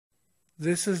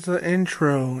This is the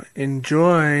intro.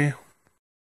 Enjoy.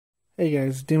 Hey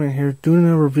guys, Demon here, doing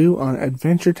a review on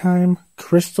Adventure Time,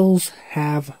 Crystals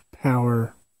Have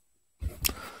Power.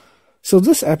 So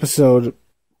this episode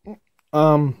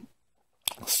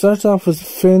starts off with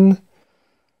Finn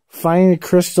finding a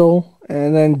crystal,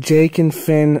 and then Jake and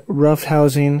Finn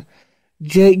roughhousing.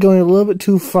 Jake going a little bit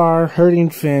too far,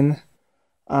 hurting Finn.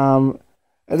 And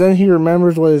then he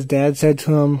remembers what his dad said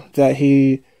to him, that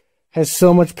he has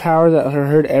so much power that he'll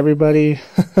hurt everybody.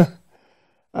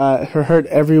 He'll hurt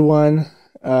everyone.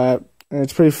 And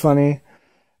it's pretty funny.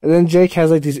 And then Jake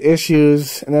has like these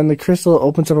issues, and then the crystal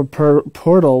opens up a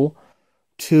portal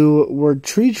to where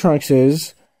Tree Trunks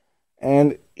is,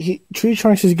 and Tree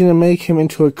Trunks is gonna make him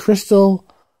into a crystal,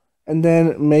 and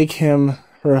then make him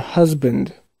her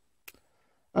husband,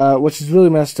 which is really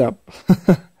messed up,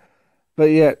 but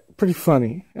yet pretty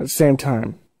funny at the same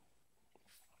time.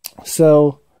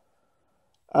 So,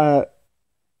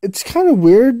 it's kind of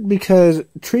weird because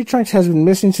Tree Trunks has been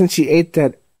missing since she ate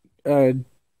that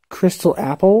crystal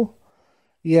apple.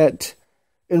 Yet,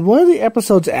 in one of the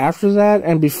episodes after that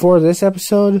and before this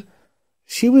episode,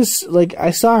 she was like,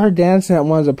 I saw her dancing at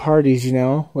one of the parties, you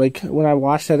know? Like, when I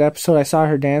watched that episode, I saw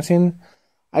her dancing.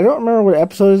 I don't remember what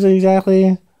episode it is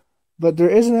exactly, but there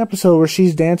is an episode where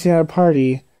she's dancing at a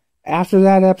party after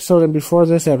that episode and before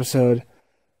this episode.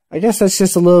 I guess that's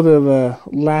just a little bit of a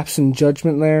lapse in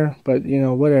judgment there, but, you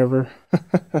know, whatever.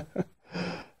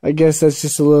 I guess that's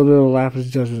just a little bit of a lapse in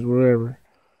judgment, whatever.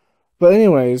 But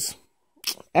anyways,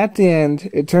 at the end,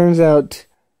 it turns out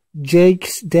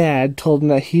Jake's dad told him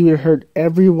that he would hurt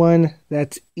everyone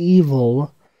that's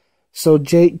evil. So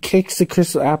Jake kicks the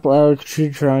crystal apple out of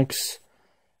Tree Trunks,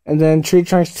 and then Tree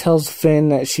Trunks tells Finn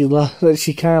that she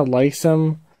kind of likes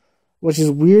him, which is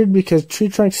weird because Tree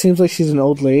Trunks seems like she's an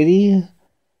old lady,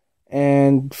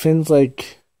 and Finn's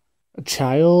like a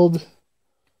child,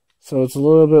 so it's a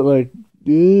little bit like,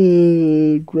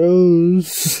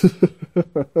 gross.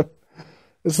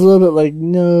 It's a little bit like,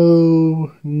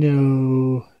 no.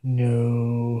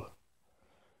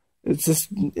 It's just,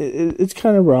 it's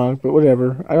kind of wrong, but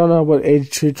whatever. I don't know what age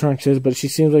Tree Trunks is, but she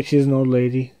seems like she's an old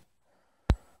lady,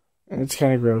 and it's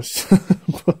kind of gross.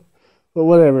 But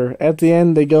whatever. At the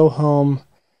end, they go home,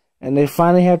 and they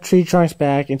finally have Tree Trunks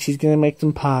back, and she's gonna make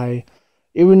them pie.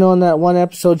 Even though in that one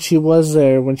episode she was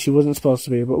there when she wasn't supposed to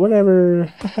be. But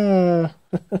whatever. But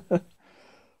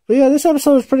yeah, this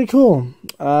episode was pretty cool.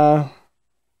 Yeah,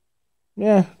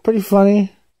 pretty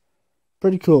funny.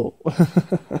 Pretty cool.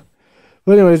 But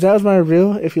anyways, that was my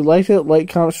review. If you liked it, like,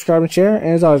 comment, subscribe, and share. And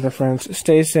as always, my friends,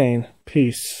 stay sane.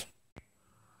 Peace.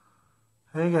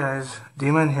 Hey guys,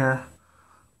 Demon here.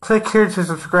 Click here to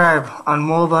subscribe on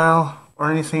mobile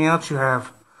or anything else you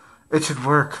have. It should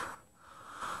work.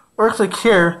 Or click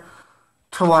here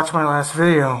to watch my last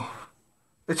video.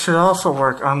 It should also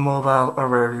work on mobile or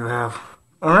wherever you have.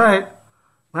 Alright,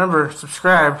 remember,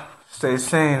 subscribe, stay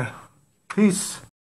sane. Peace.